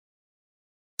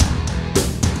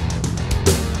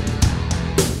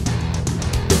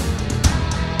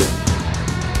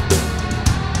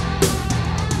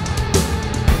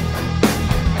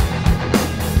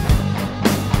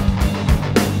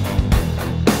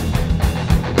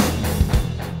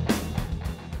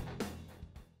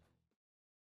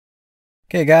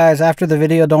Okay guys, after the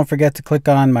video, don't forget to click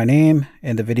on my name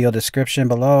in the video description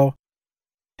below.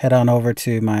 Head on over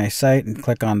to my site and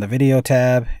click on the video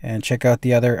tab and check out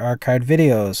the other archived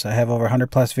videos. I have over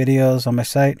 100 plus videos on my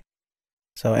site.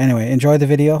 So anyway, enjoy the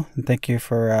video and thank you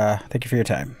for your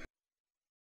time.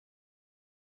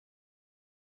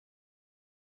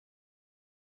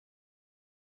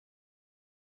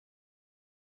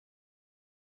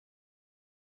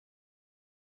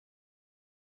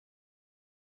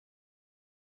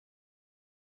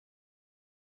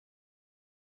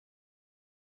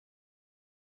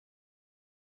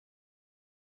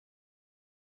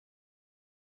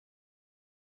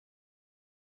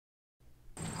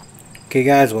 Okay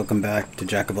guys, welcome back to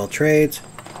Jack of All Trades.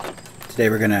 Today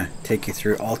we're going to take you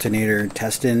through alternator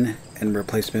testing and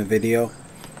replacement video.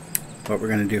 What we're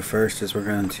going to do first is we're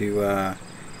going to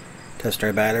test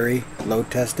our battery, load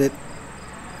test it.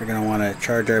 We're going to want to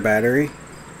charge our battery,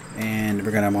 and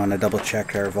we're going to want to double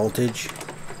check our voltage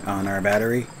on our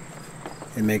battery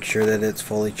and make sure that it's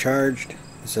fully charged.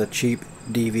 It's a cheap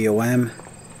DVOM.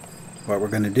 What we're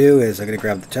going to do is I'm going to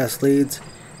grab the test leads,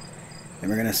 and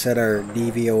we're going to set our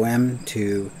DVOM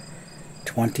to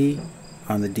 20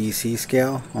 on the DC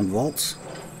scale on volts.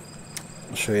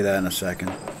 I'll show you that in a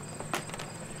second.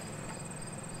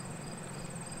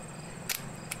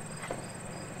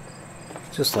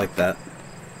 Just like that.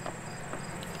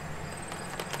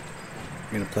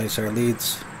 We're going to place our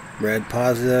leads red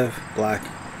positive, black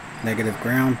negative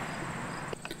ground,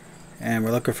 and we're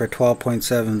looking for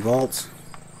 12.7 volts.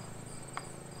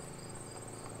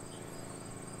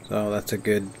 So that's a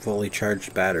good fully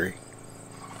charged battery.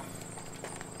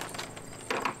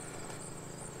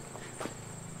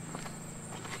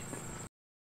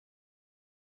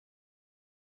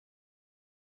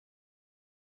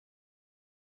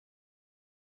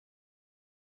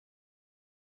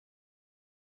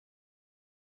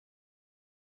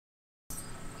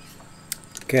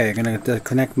 Okay, I'm going to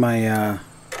connect my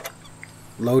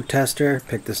load tester.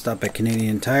 Pick this up at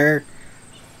Canadian Tire.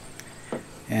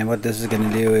 And what this is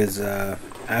going to do is,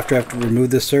 after I have to remove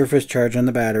the surface charge on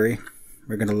the battery,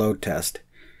 we're going to load test.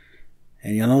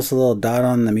 And you'll notice a little dot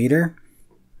on the meter.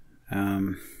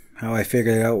 How I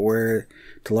figured out where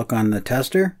to look on the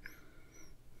tester.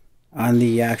 On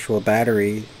the actual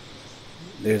battery,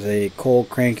 there's a cold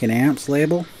crank in amps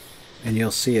label, and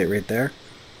you'll see it right there.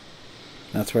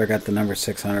 That's where I got the number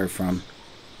 600 from.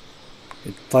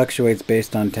 It fluctuates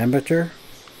based on temperature.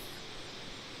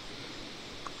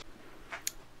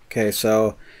 Okay,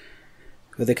 so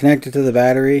with it connected to the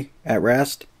battery at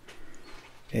rest,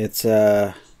 it's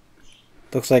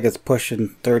looks like it's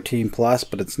pushing 13 plus,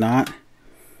 but it's not. I'm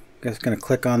just going to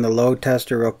click on the load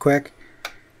tester real quick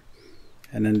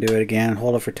and then do it again.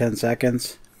 Hold it for 10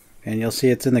 seconds and you'll see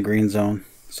it's in the green zone.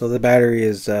 So the battery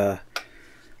is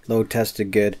load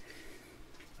tested good.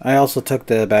 I also took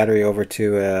the battery over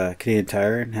to Canadian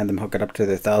Tire and had them hook it up to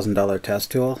their $1,000 test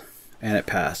tool, and it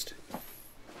passed.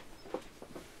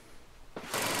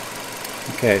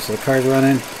 Okay, so the car's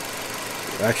running.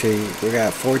 Actually, we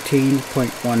got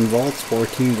 14.1 volts,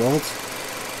 14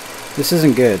 volts. This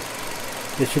isn't good.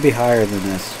 It should be higher than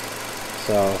this.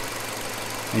 So,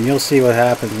 and you'll see what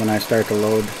happens when I start to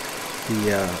load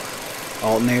the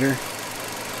alternator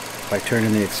by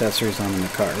turning the accessories on in the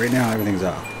car. Right now, everything's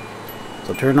off.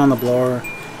 So turn on the blower,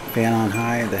 fan on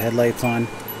high, the headlights on,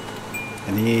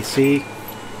 and the AC.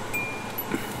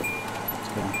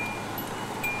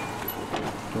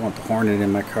 I want the Hornet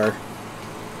in my car.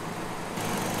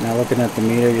 Now looking at the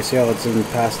meter, you see how it's in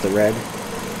past the red?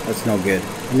 That's no good.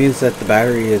 It means that the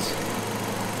battery is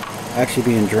actually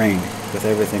being drained with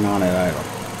everything on it idle.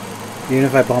 Even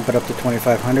if I bump it up to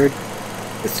 2500,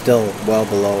 it's still well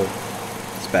below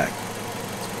spec.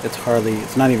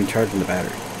 It's not even charging the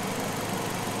battery.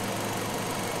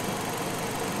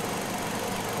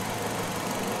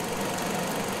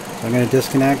 So I'm going to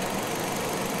disconnect.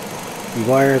 The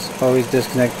wires, always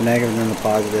disconnect the negative and then the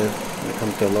positive when it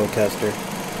comes to a load tester.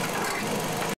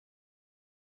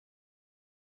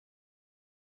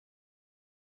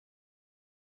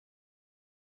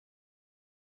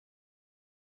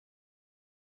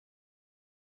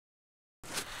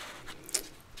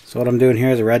 So what I'm doing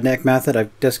here is a redneck method.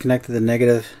 I've disconnected the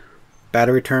negative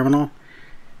battery terminal,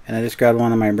 and I just grabbed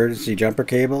one of my emergency jumper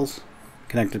cables,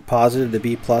 connected positive to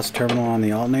B plus terminal on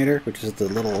the alternator, which is the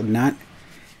little nut.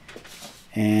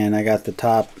 And I got the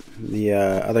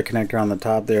other connector on the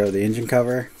top there of the engine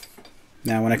cover.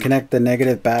 Now when I connect the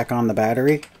negative back on the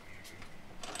battery,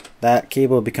 that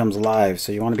cable becomes live,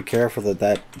 so you want to be careful that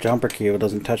that jumper cable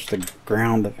doesn't touch the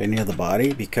ground of any of the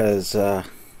body, because it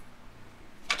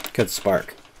could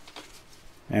spark.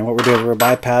 And what we're doing is we're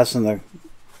bypassing the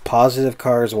positive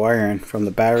car's wiring from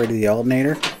the battery to the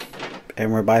alternator,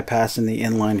 and we're bypassing the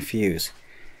inline fuse.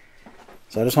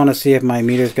 So I just want to see if my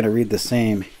meter is going to read the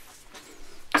same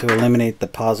to eliminate the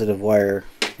positive wire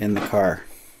in the car,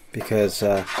 because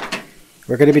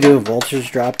we're going to be doing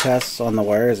voltage drop tests on the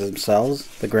wires themselves,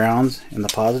 the grounds and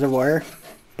the positive wire,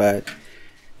 but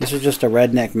this is just a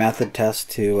redneck method test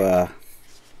to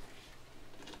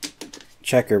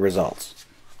check your results.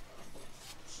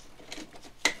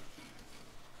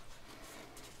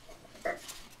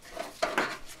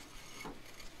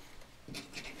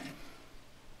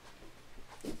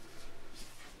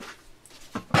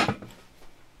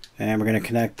 And we're going to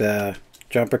connect the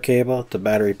jumper cable to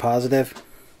battery positive.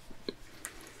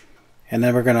 And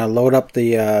then we're going to load up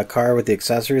the car with the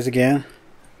accessories again.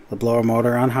 The blower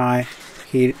motor on high,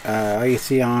 heat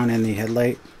IEC on in the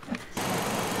headlight.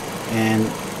 And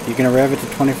you're going to rev it to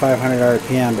 2500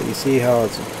 RPM, but you see how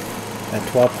it's at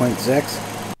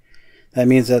 12.6? That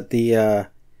means that the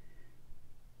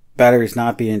battery's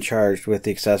not being charged with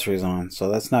the accessories on, so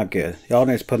that's not good. The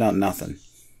alternator's putting out nothing.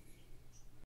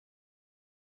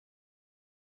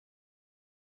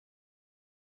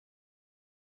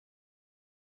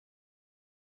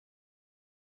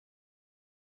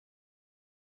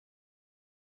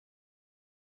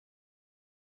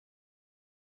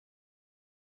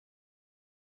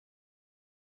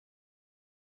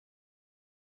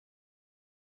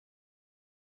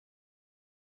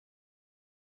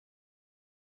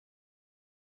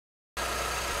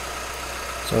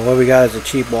 So what we got is a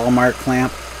cheap Walmart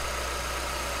clamp,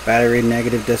 battery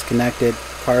negative disconnected,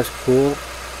 car's cool,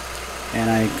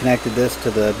 and I connected this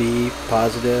to the B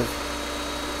positive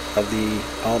of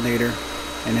the alternator,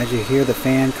 and as you hear the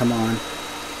fan come on,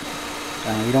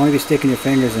 you don't want to be sticking your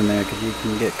fingers in there because you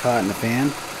can get caught in the fan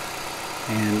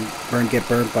and get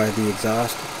burnt by the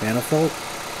exhaust manifold.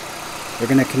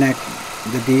 We're going to connect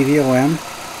the DVOM,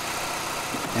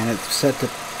 and it's set to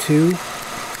 2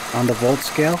 on the volt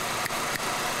scale.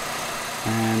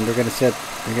 And we're going to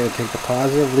take the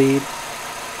positive lead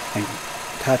and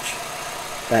touch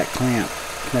that clamp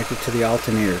connected to the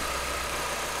alternator.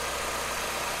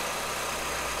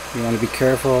 You want to be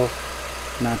careful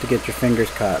not to get your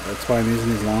fingers caught. That's why I'm using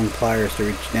these long pliers to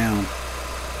reach down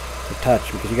to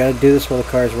touch, because you got to do this while the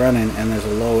car's running and there's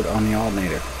a load on the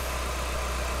alternator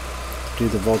to do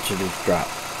the voltage drop.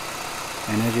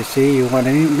 And as you see, you want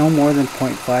no more than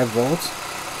 0.5 volts.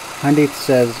 Hyundai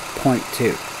says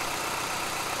 0.2.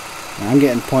 I'm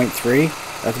getting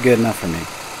 0.3. That's good enough for me.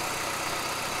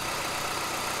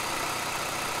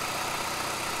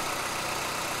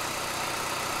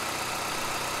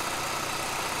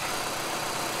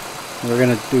 We're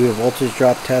going to do a voltage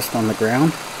drop test on the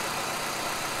ground.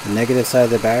 The negative side of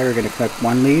the battery, we're going to connect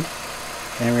one lead,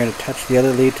 and we're going to touch the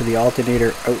other lead to the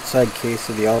alternator outside case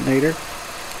of the alternator.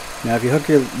 Now if you hook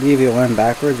your DVOM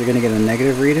backwards, you're going to get a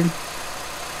negative reading.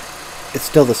 It's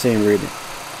still the same reading.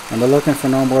 And we're looking for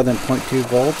no more than 0.2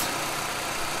 volts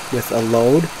with a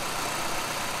load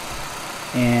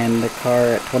and the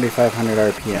car at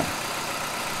 2500 RPM.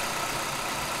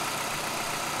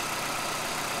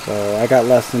 So I got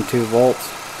less than 2 volts.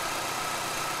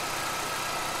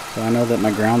 So I know that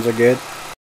my grounds are good.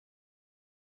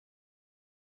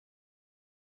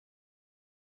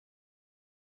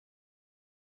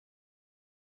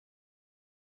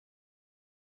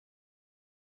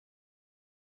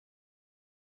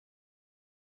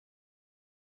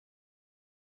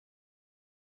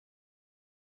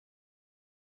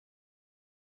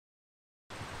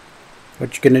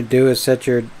 What you're going to do is set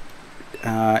your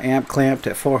amp clamp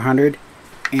to 400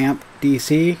 amp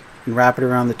DC and wrap it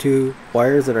around the 2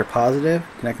 wires that are positive,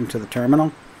 connect them to the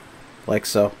terminal, like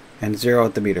so, and zero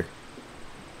out the meter.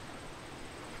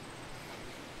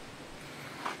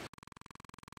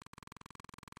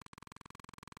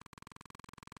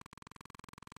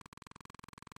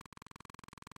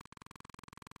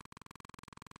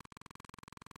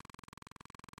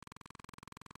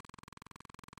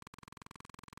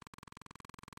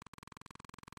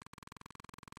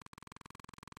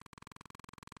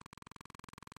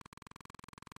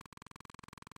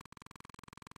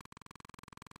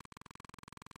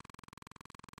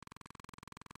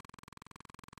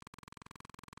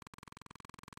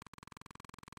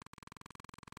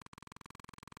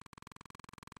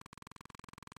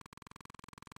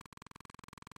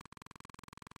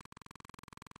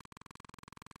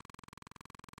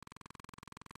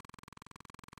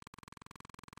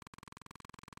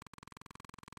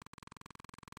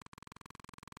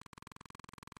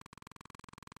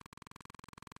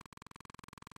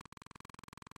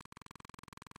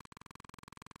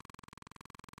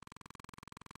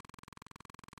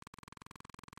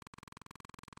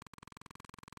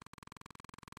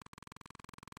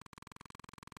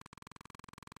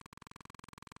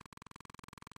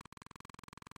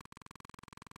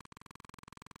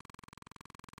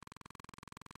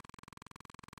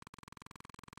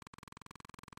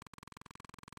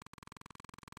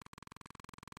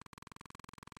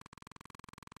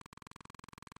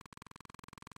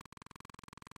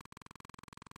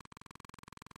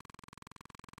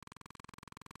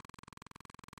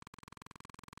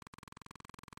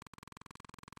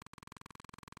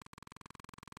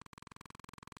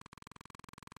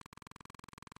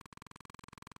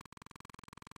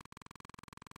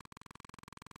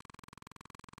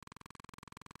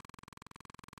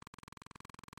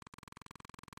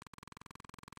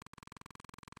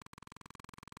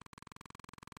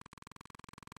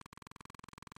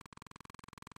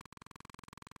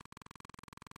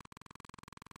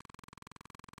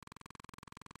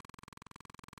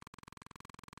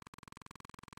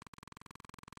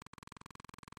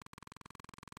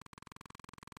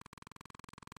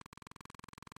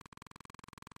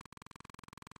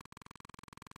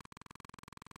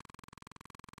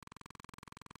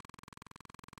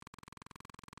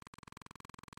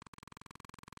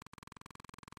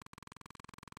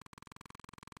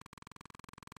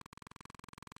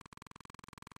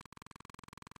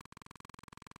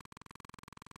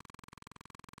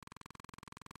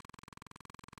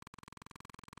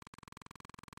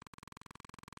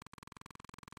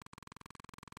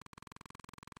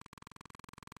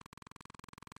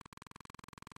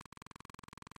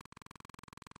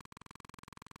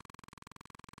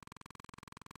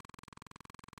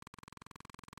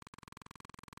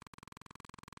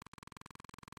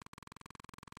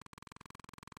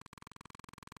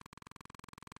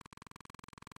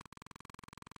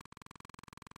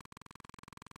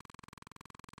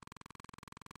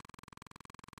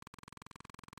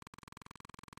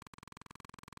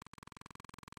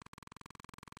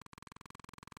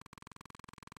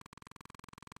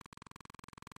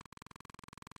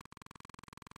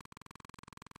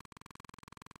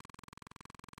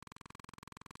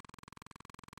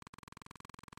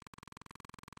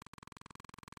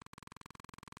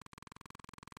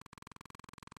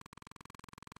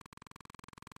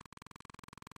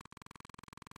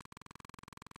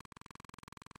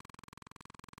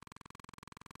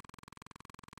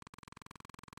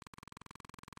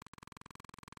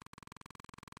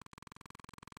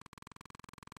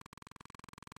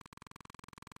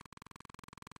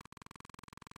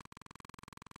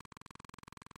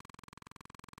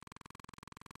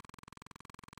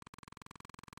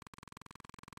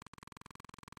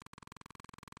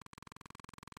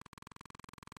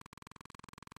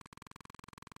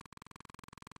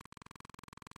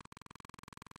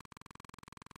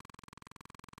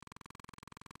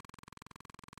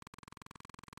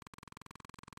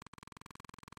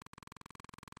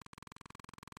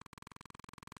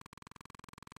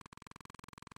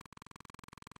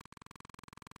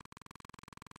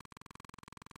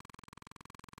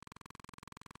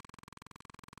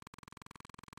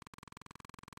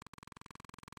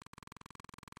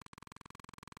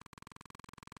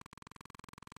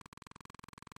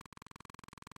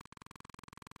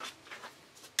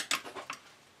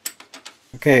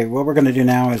 Okay, what we're going to do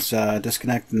now is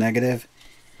disconnect the negative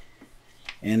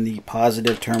and the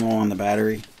positive terminal on the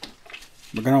battery.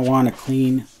 We're going to want to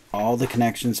clean all the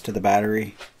connections to the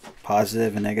battery,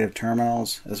 positive and negative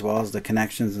terminals, as well as the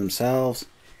connections themselves.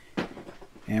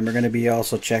 And we're going to be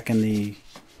also checking the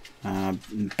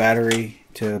battery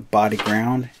to body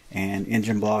ground and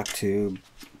engine block to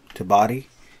body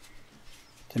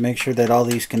to make sure that all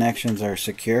these connections are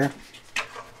secure,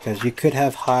 because you could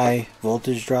have high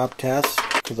voltage drop tests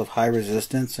because of high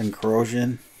resistance and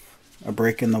corrosion, a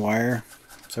break in the wire.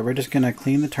 So we're just going to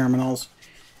clean the terminals.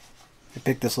 I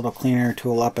picked this little cleaner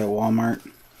tool up at Walmart.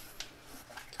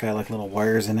 It's got like little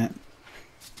wires in it.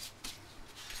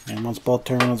 And once both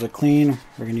terminals are clean,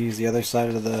 we're going to use the other side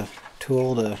of the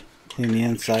tool to clean the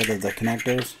inside of the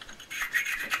connectors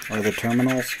or the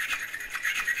terminals.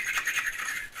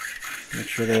 Make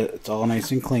sure that it's all nice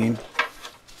and clean.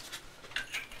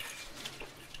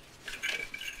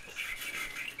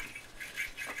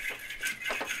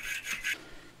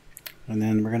 And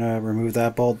then we're going to remove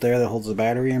that bolt there that holds the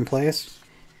battery in place.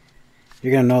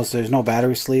 You're going to notice there's no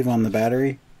battery sleeve on the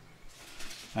battery.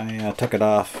 I took it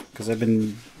off because I've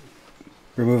been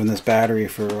removing this battery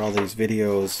for all these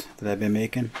videos that I've been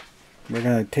making. We're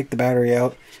going to take the battery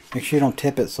out. Make sure you don't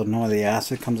tip it so none of the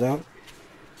acid comes out.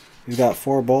 We've got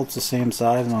 4 bolts the same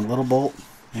size and a little bolt.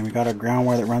 And we got a ground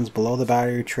wire that runs below the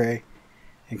battery tray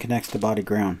and connects to body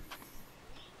ground.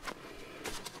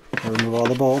 We'll remove all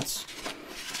the bolts.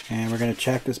 And we're going to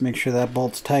check this, make sure that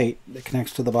bolt's tight, that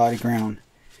connects to the body ground,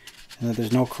 and that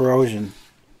there's no corrosion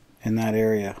in that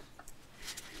area.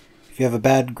 If you have a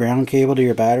bad ground cable to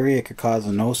your battery, it could cause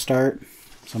a no start,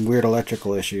 some weird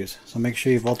electrical issues. So make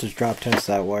sure you voltage drop test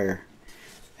that wire.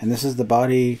 And this is the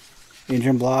body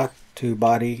engine block to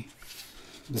body.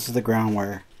 This is the ground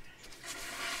wire.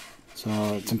 So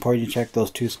it's important you check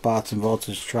those 2 spots and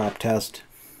voltage drop test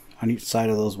on each side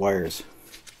of those wires.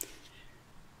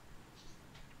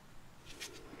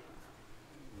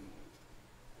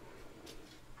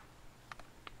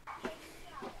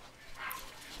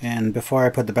 And before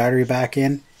I put the battery back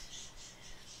in,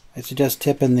 I suggest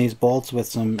tipping these bolts with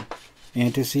some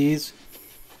anti-seize,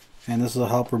 and this will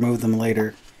help remove them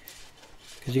later,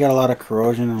 because you got a lot of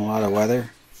corrosion and a lot of weather,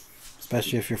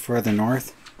 especially if you're further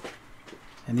north,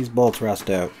 and these bolts rust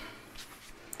out.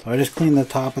 So I just cleaned the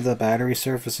top of the battery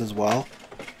surface as well,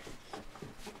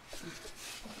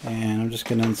 and I'm just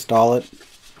going to install it.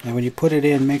 And when you put it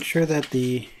in, make sure that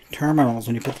the terminals,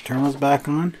 when you put the terminals back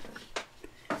on,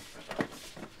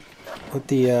 put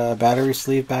the battery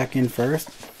sleeve back in first,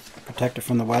 protect it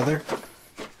from the weather.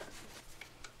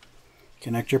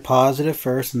 Connect your positive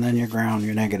first and then your ground,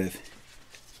 your negative.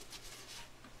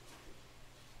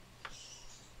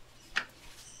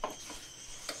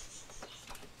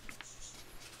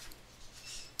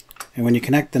 And when you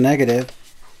connect the negative,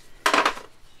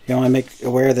 you want to make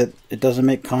aware that it doesn't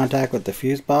make contact with the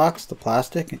fuse box, the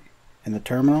plastic, and the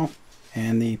terminal,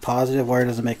 and the positive wire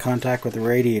doesn't make contact with the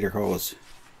radiator hose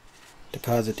to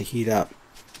cause it to heat up.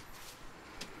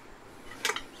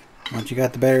 Once you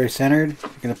got the battery centered,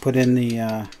 you're going to put in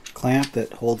the clamp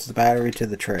that holds the battery to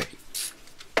the tray.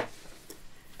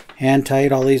 Hand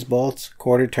tight all these bolts,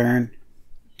 quarter turn,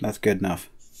 that's good enough.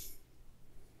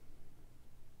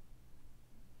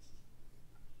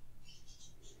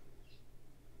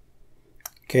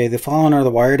 Okay, the following are the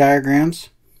wire diagrams.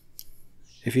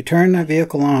 If you turn the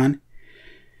vehicle on,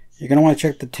 you're going to want to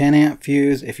check the 10 amp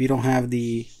fuse if you don't have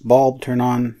the bulb turned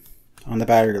on the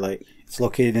battery light. It's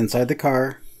located inside the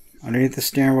car, underneath the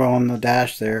steering wheel on the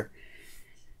dash there,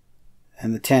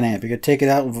 and the 10 amp. You're going to take it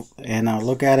out and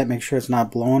look at it, make sure it's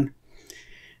not blown.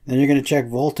 Then you're going to check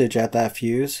voltage at that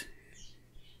fuse.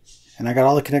 And I got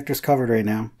all the connectors covered right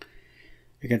now.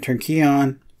 You're going to turn key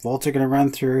on, volts are going to run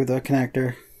through the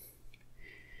connector,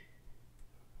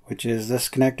 which is this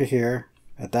connector here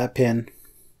at that pin.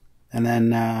 And then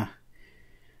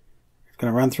it's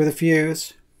going to run through the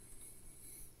fuse.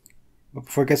 But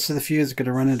before it gets to the fuse, it's going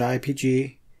to run into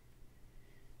IPG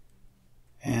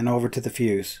and over to the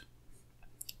fuse.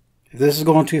 If this is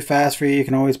going too fast for you, you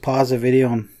can always pause the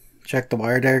video and check the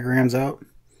wire diagrams out.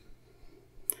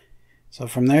 So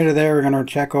from there to there, we're going to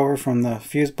check over from the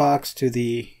fuse box to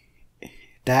the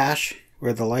dash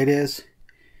where the light is.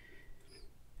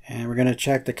 And we're going to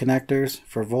check the connectors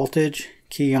for voltage,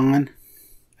 key on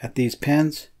at these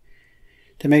pins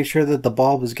to make sure that the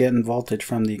bulb is getting voltage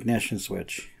from the ignition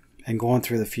switch and going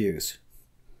through the fuse.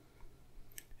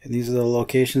 And these are the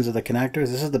locations of the connectors.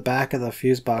 This is the back of the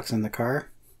fuse box in the car,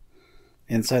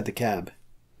 inside the cab.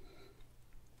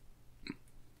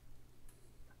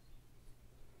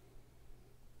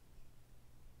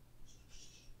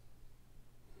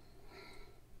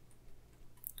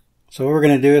 So what we're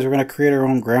going to do is we're going to create our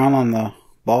own ground on the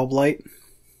bulb light,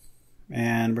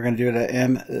 and we're going to do it at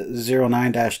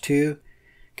M09-2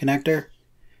 connector,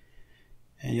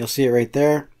 and you'll see it right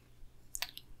there.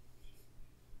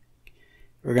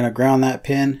 We're going to ground that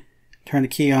pin, turn the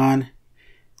key on,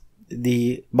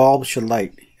 the bulb should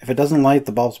light. If it doesn't light,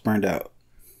 the bulb's burned out.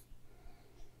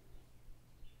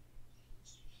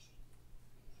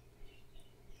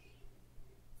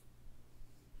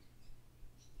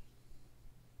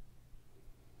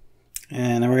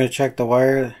 And then we're going to check the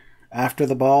wire after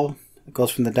the bulb. It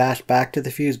goes from the dash back to the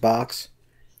fuse box.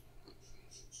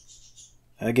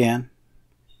 Again,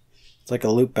 it's like a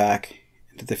loop back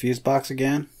into the fuse box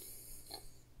again.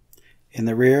 In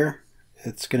the rear,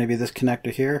 it's going to be this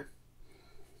connector here.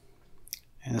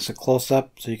 And it's a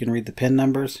close-up so you can read the pin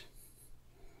numbers.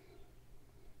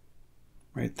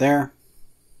 Right there.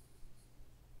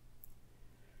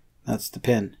 That's the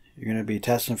pin. You're going to be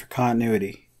testing for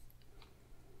continuity.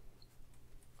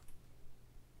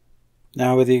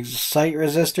 Now with the Excite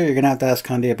resistor, you're going to have to ask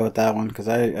Hyundai about that one, because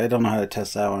I don't know how to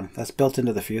test that one. That's built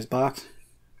into the fuse box.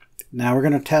 Now we're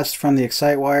going to test from the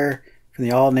Excite wire from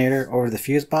the alternator over the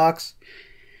fuse box.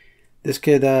 This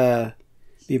could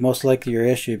be most likely your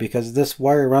issue, because this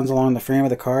wire runs along the frame of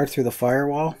the car through the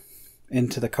firewall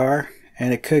into the car,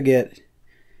 and it could get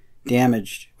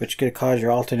damaged, which could cause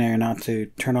your alternator not to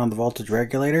turn on the voltage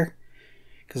regulator,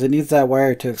 because it needs that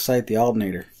wire to excite the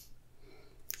alternator.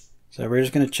 So we're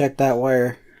just going to check that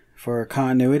wire for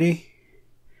continuity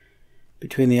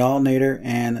between the alternator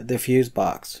and the fuse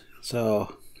box.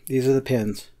 So these are the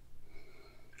pins.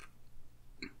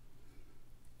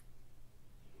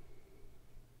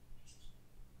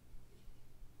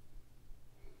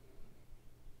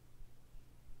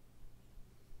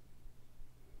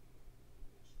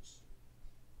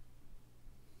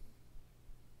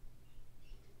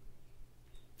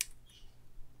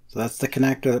 So that's the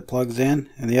connector that plugs in,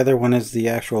 and the other one is the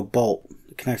actual bolt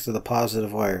that connects to the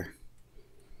positive wire.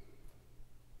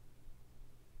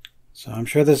 So I'm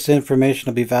sure this information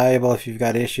will be valuable if you've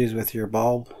got issues with your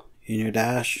bulb in your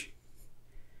dash.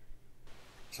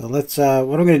 So let's, what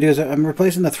I'm going to do is I'm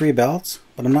replacing the 3 belts,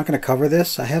 but I'm not going to cover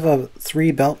this. I have a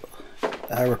 3 belt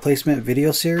replacement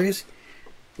video series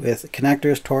with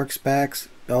connectors, torque specs,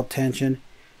 belt tension.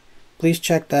 Please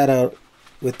check that out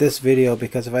with this video,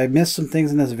 because if I miss some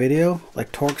things in this video,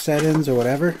 like torque settings or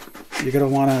whatever, you're going to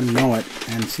want to know it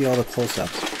and see all the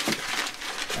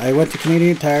close-ups. I went to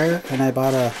Canadian Tire and I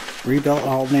bought a rebuilt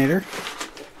alternator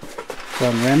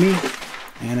from Remy,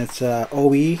 and it's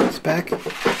OE spec.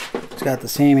 It's got the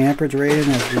same amperage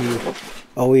rating as the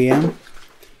OEM,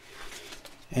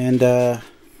 and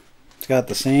it's got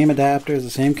the same adapters,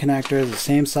 the same connectors, the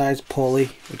same size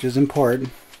pulley, which is important.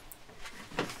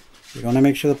 You're going to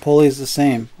make sure the pulley is the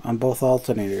same on both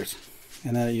alternators,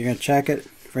 and you're going to check it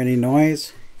for any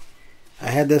noise. I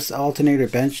had this alternator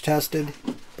bench tested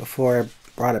before I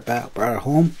brought it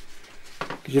home,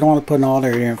 because you don't want to put an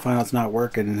alternator in and find out it's not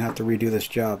working and have to redo this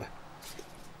job.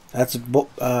 That's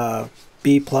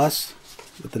B plus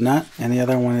with the nut, and the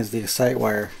other one is the Excite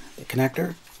wire, the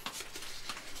connector.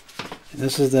 And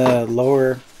this is the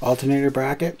lower alternator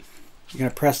bracket. You're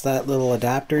going to press that little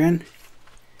adapter in,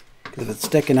 because if it's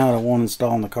sticking out, it won't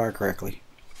install in the car correctly.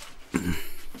 And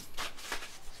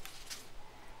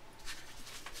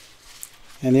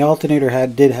the alternator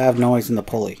did have noise in the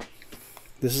pulley.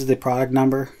 This is the product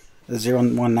number, the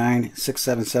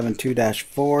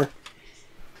 01967772-4.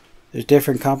 There's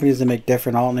different companies that make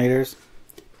different alternators.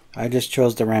 I just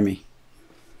chose the Remy.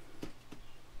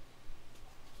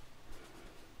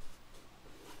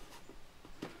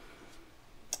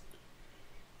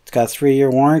 It's got a 3-year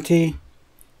warranty.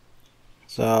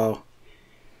 So,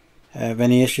 have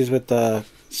any issues with the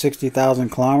 60,000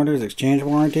 kilometers exchange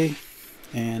warranty,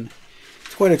 and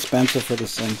it's quite expensive for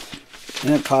this thing.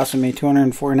 And it cost me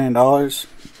 $249,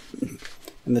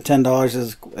 and the $10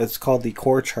 is, it's called the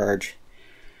core charge.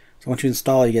 So once you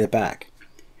install it, you get it back.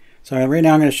 So right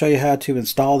now I'm going to show you how to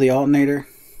install the alternator.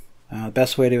 The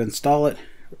best way to install it,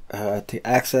 to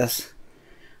access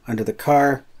under the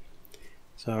car.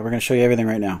 So we're going to show you everything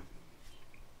right now.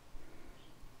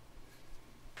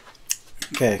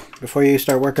 Okay, before you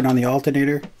start working on the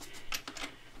alternator,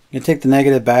 you can take the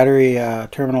negative battery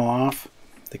terminal off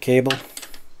the cable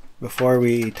before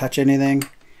we touch anything,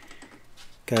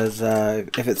 because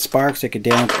if it sparks, it could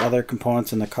damage other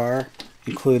components in the car,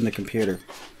 including the computer.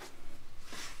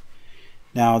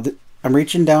 Now I'm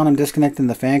reaching down, I'm disconnecting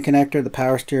the fan connector, the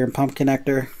power steering pump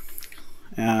connector,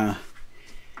 so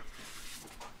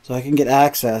I can get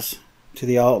access to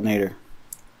the alternator.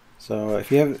 So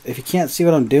if you can't see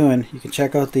what I'm doing, you can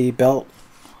check out the belt,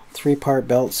 3-part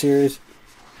belt series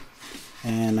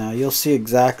And you'll see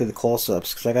exactly the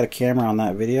close-ups because I got a camera on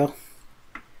that video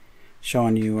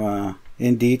showing you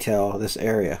in detail this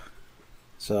area.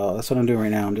 So that's what I'm doing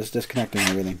right now. I'm just disconnecting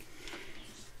everything.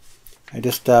 I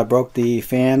just broke the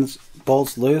fans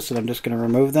bolts loose, and I'm just going to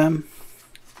remove them.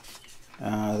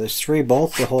 There's 3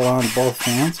 bolts that hold on both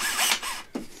fans.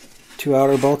 2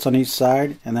 outer bolts on each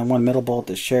side, and then 1 middle bolt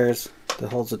that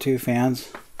holds the 2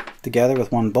 fans together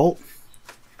with 1 bolt.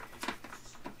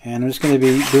 And I'm just going to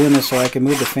be doing this so I can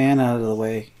move the fan out of the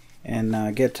way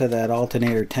and get to that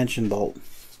alternator tension bolt,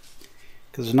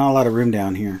 because there's not a lot of room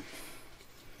down here.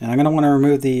 And I'm going to want to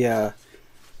remove the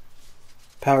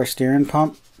power steering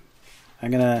pump.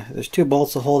 There's 2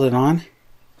 bolts to hold it on.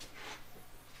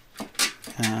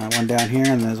 One down here,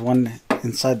 and there's one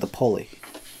inside the pulley.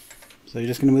 So you're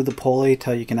just going to move the pulley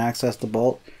till you can access the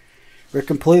bolt. We're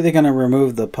completely going to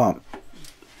remove the pump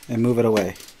and move it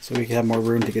away so we can have more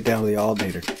room to get down to the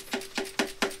alternator.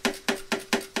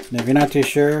 And if you're not too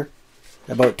sure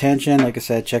about tension, like I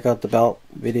said, check out the belt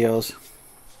videos,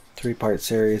 3-part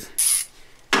series.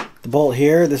 The bolt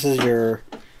here, this is your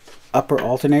upper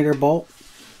alternator bolt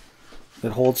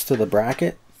that holds to the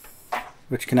bracket,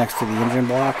 which connects to the engine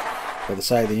block or the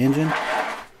side of the engine.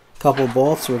 Couple of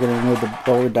bolts. We're going to remove the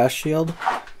lower dust shield,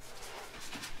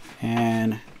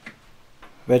 and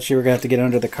eventually we're going to have to get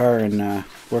under the car and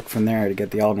work from there to get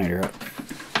the alternator up.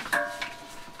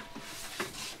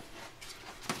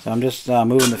 So I'm just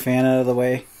moving the fan out of the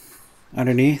way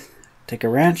underneath. Take a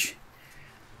wrench,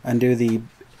 undo the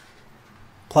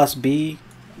plus B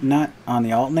nut on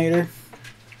the alternator,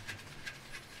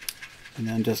 and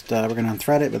then just we're going to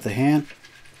unthread it with the hand,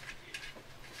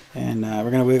 and we're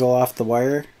going to wiggle off the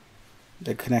wire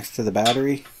that connects to the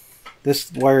battery.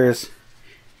 This wire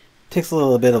takes a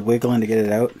little bit of wiggling to get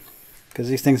it out, because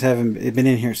these things haven't been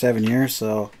in here 7 years.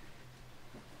 So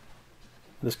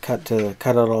just cut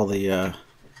out all the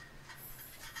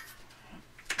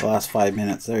last 5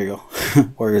 minutes. There you go.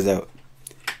 Wire's out.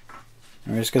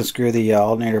 And we're just going to screw the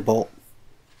alternator bolt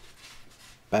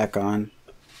back on.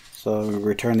 So we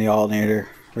return the alternator.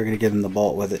 We're going to give them the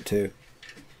bolt with it too.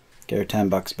 Get our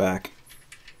 $10 back.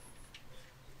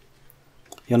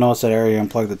 You'll notice that I already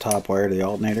unplugged the top wire to the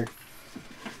alternator.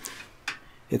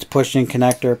 It's push-in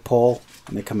connector, pull,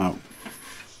 and they come out.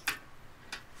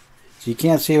 So you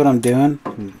can't see what I'm doing.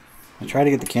 I try to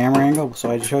get the camera angle, so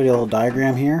I just showed you a little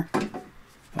diagram here.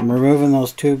 I'm removing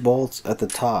those 2 bolts at the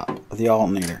top of the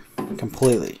alternator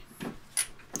completely,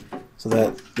 so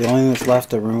that the only thing that's left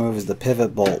to remove is the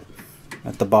pivot bolt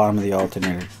at the bottom of the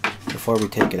alternator before we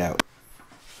take it out.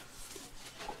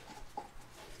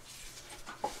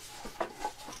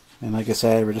 And like I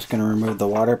said, we're just going to remove the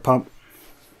water pump.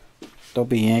 Don't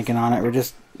be yanking on it. We're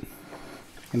just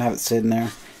going to have it sitting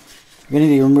there. You're going to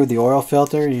need to remove the oil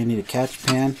filter. You need a catch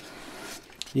pan.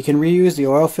 You can reuse the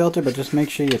oil filter, but just make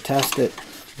sure you test it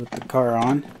with the car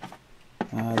on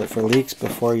for leaks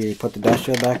before you put the dust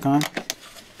shield back on.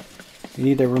 You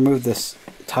need to remove this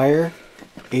tire,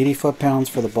 80 foot-pounds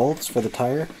for the bolts for the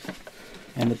tire,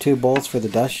 and the 2 bolts for the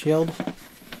dust shield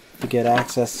to get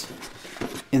access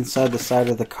inside the side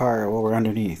of the car while we're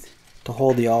underneath to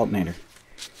hold the alternator.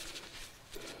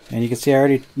 And you can see I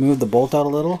already moved the bolt out a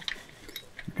little.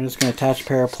 I'm just going to attach a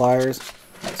pair of pliers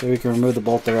so we can remove the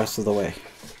bolt the rest of the way.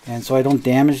 And so I don't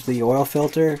damage the oil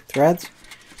filter threads,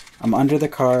 I'm under the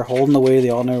car holding the weight of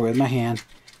the alternator with my hand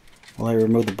while I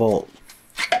remove the bolt.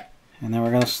 And then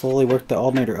we're going to slowly work the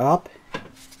alternator up.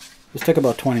 This took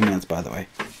about 20 minutes, by the way.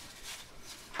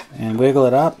 And wiggle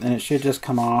it up, and it should just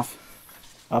come off,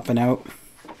 up and out,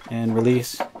 and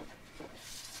release.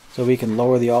 So we can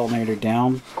lower the alternator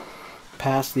down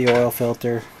past the oil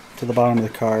filter to the bottom of the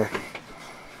car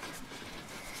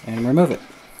and remove it.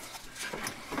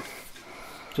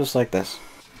 Just like this.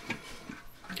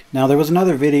 Now there was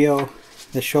another video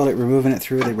that showed it removing it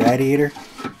through the radiator.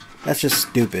 That's just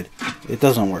stupid. It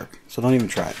doesn't work, so don't even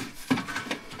try it.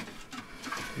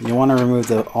 You want to remove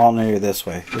the alternator this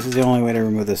way. This is the only way to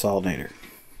remove this alternator.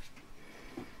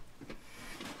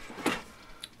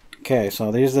 Okay,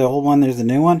 so there's the old one, there's the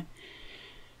new one.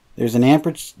 There's an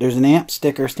amp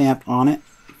sticker stamped on it.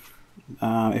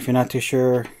 If you're not too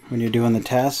sure when you're doing the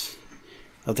test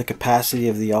of the capacity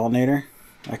of the alternator,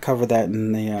 I covered that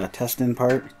in the testing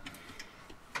part.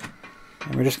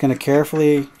 And we're just going to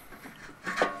carefully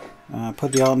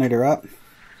put the alternator up,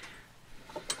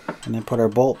 and then put our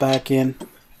bolt back in,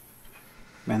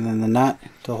 and then the nut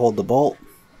to hold the bolt.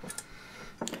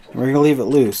 And we're going to leave it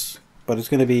loose, but it's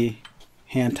going to be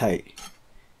hand tight,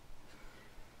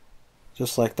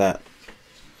 just like that.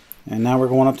 And now we're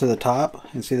going up to the top,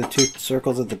 and see the 2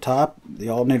 circles at the top, the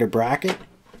alternator bracket.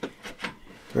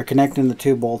 We're connecting the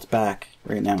 2 bolts back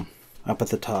right now. up at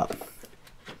the top.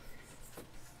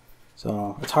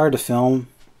 So it's hard to film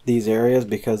these areas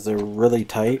because they're really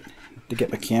tight to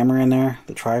get my camera in there.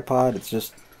 The tripod, it's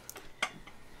just,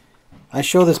 I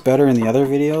show this better in the other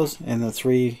videos, in the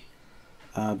 3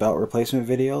 belt replacement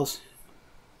videos.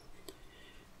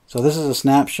 So this is a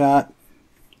snapshot.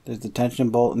 There's the tension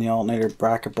bolt and the alternator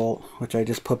bracket bolt, which I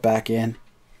just put back in.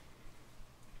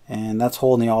 And that's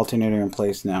holding the alternator in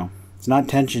place now. It's not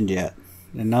tensioned yet,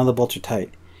 and none of the bolts are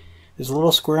tight. There's a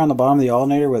little square on the bottom of the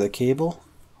alternator where the cable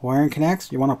wiring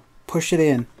connects. You want to push it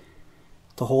in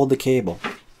to hold the cable.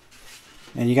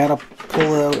 And you got to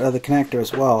pull it out of the connector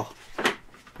as well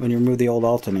when you remove the old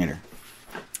alternator.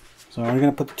 So I'm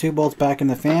going to put the 2 bolts back in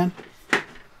the fan.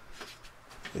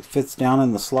 It fits down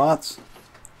in the slots,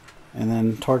 and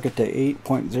then torque it to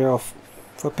 8.0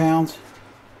 foot-pounds.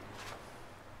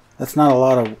 That's not a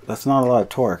lot of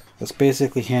torque. That's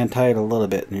basically hand tight a little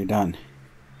bit and you're done.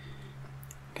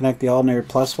 Connect the alternator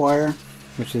plus wire,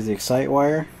 which is the excite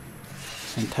wire,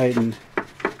 and tighten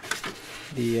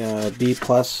the B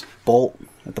plus bolt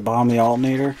at the bottom of the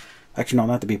alternator. Actually, no,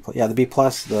 not the B plus. Yeah, the B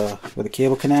plus, where the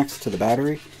cable connects to the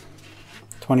battery.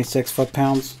 26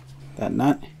 foot-pounds, that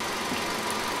nut.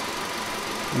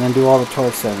 And then do all the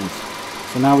torque settings.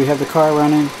 So now we have the car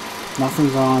running,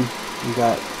 nothing's on. We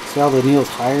got, see how the needle's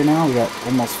higher now? We got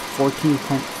almost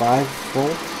 14.5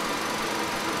 volts.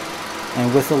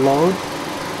 And with the load,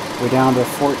 we're down to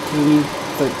 14,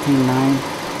 13.9.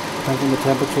 Depends on the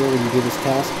temperature when you do this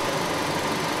test.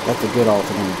 That's a good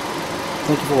alternator.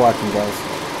 Thank you for watching, guys.